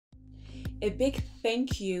A big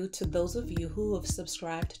thank you to those of you who have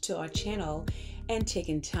subscribed to our channel and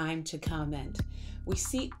taken time to comment. We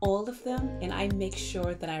see all of them and I make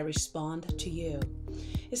sure that I respond to you,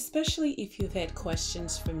 especially if you've had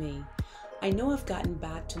questions for me. I know I've gotten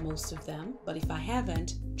back to most of them, but if I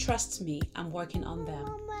haven't, trust me, I'm working on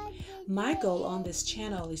them. My goal on this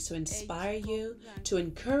channel is to inspire you, to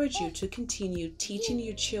encourage you to continue teaching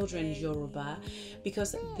your children Yoruba,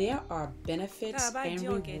 because there are benefits and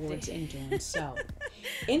rewards in doing so.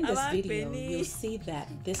 In this video, you'll see that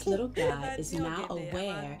this little guy is now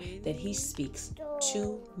aware that he speaks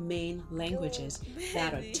two main languages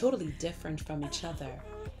that are totally different from each other.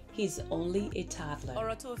 He's only a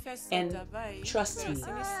toddler, and trust me,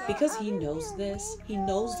 because he knows this, he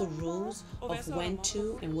knows the rules of when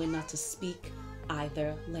to and when not to speak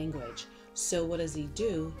either language. So what does he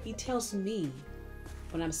do? He tells me,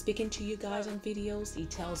 when I'm speaking to you guys on videos, he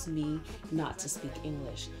tells me not to speak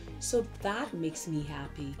English. So that makes me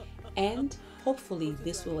happy, and hopefully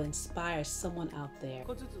this will inspire someone out there.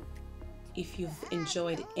 If you've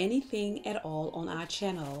enjoyed anything at all on our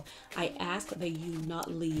channel, I ask that you not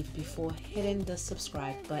leave before hitting the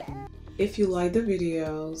subscribe button. If you like the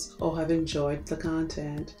videos or have enjoyed the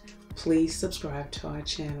content, please subscribe to our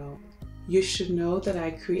channel. You should know that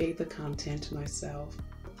I create the content myself,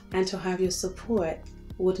 and to have your support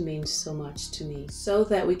would mean so much to me, so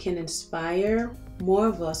that we can inspire more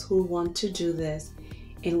of us who want to do this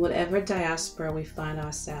in whatever diaspora we find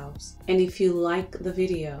ourselves. And if you like the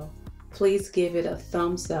video, please give it a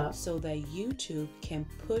thumbs up so that YouTube can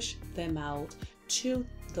push them out to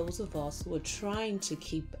those of us who are trying to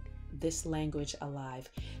keep this language alive.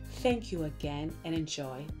 Thank you again and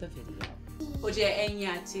enjoy the video.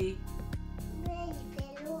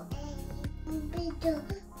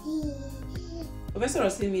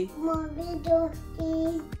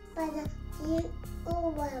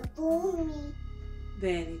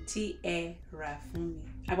 Bẹ́ẹ̀ni, tí ẹ rà fún mi.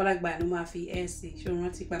 Àgbàlagbà ló máa fi ẹ sí. Ṣé o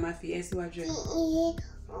rántí pé máa fi ẹ síwájú ẹ?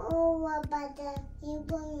 Ó wà bàtà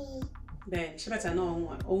ìbò mi. Bẹ́ẹ̀ni, ṣé bàtà náà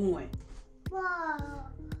ohun ẹ̀? Wow.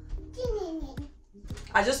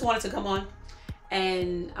 I just wanted to come on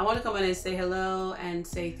and I want to come on and say hello and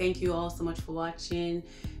say thank you all so much for watching.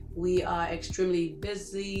 We are extremely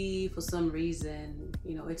busy for some reason.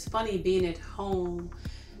 You know, it's funny being at home.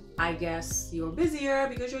 I guess you're busier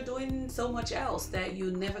because you're doing so much else that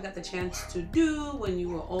you never got the chance to do when you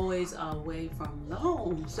were always away from the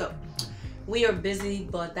home. So we are busy,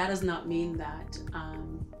 but that does not mean that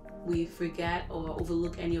we forget or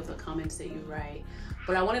overlook any of the comments that you write.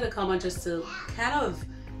 But I wanted to come on just to kind of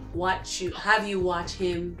have you watch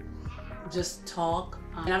him just talk.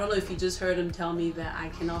 And I don't know if you just heard him tell me that I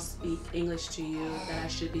cannot speak English to you, that I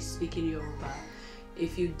should be speaking Yoruba.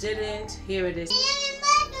 If you didn't, here it is.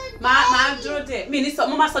 Ma dúró dé. Mi ní sọ,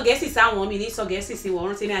 mo máa sọ Gẹ̀ẹ́sì sáwọn, mi ní sọ Gẹ̀ẹ́sì sí wọn.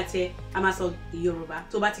 Rántí mi àti ẹ, a máa sọ Yorùbá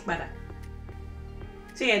tó bá ti padà.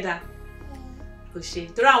 Ṣé yẹn dá? Kò ṣe.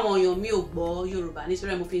 Torí àwọn èèyàn mi ò gbọ́ Yorùbá,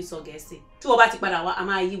 nítorí mo fi ń sọ Gẹ̀ẹ́sì. Tí wọ́n bá ti padà wá, a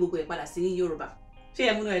máa yí gbogbo ẹ̀ padà sí Yorùbá. Ṣé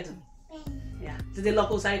yẹn múnú ẹ dùn? Yeah. Tètè lọ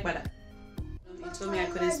kó sáré padà. You told me I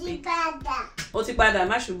couldn't speak. Ó ti padà,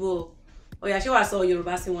 má ṣubú o. Ó yá, ṣé wàá sọ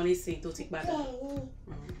Yorùbá sí wọn nísìnyí tó ti padà?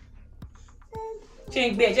 Ṣé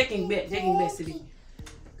ń gbé ẹ, jẹ́ kí n gbé ẹ sílẹ̀.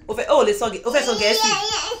 Oh, let's talk. Oh, so Gẹ̀ẹ́sì.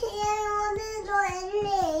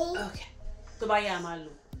 Okay. Tó bá yá máa lò.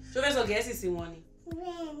 Ṣó fẹ́ sọ Gẹ̀ẹ́sì sí wọn ni?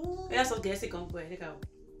 Ó yá sọ Gẹ̀ẹ́sì kan pọ̀ ẹ́ níkà o.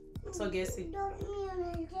 Sọ Gẹ̀ẹ́sì.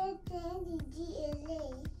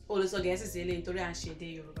 O lè sọ Gẹ̀ẹ́sì sí eléyìí nítorí à ń ṣe èdè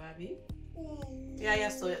Yorùbá bí? Yá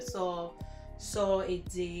sọ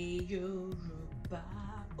èdè Yorùbá.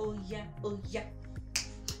 Ó yá.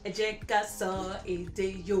 Ẹ jẹ́ ká sọ èdè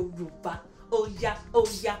Yorùbá. Ó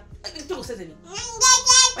yá. Don't say to me.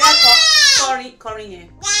 Kọrin yẹn.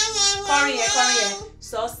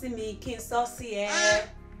 Sọ sí mi kí n sọ sí ẹ.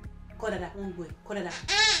 Kọ dada, wọ́n gbọ́ ẹ̀. Kọ dada.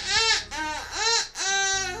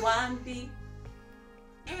 Wá ń bí.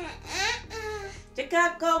 Jẹ́ ká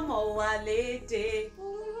kọ́ mọ̀ wá lédè.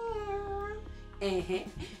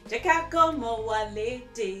 Jẹ́ ká kọ́ mọ̀ wá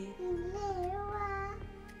lédè.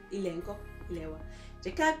 Ilẹ̀ ńkọ́? Ilẹ̀ wa.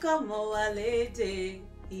 Jẹ́ ká kọ́ mọ̀ wá lédè.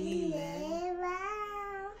 Ilẹ̀ wa.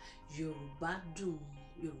 Yorùbá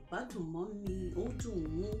dùn mọ́ mi, ó dùn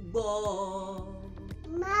ún gbọ́.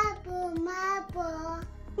 Má bọ̀.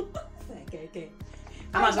 Okay.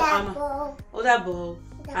 Ó dàbọ̀.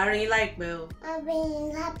 A rí yín láìpẹ́ o.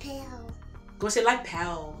 Kò ṣe láìpẹ́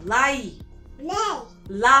o. Láì.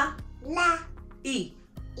 Lá. I.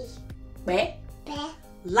 Pẹ́.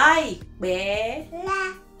 Láìpẹ́. Lá.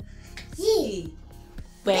 I.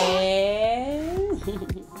 Pẹ́.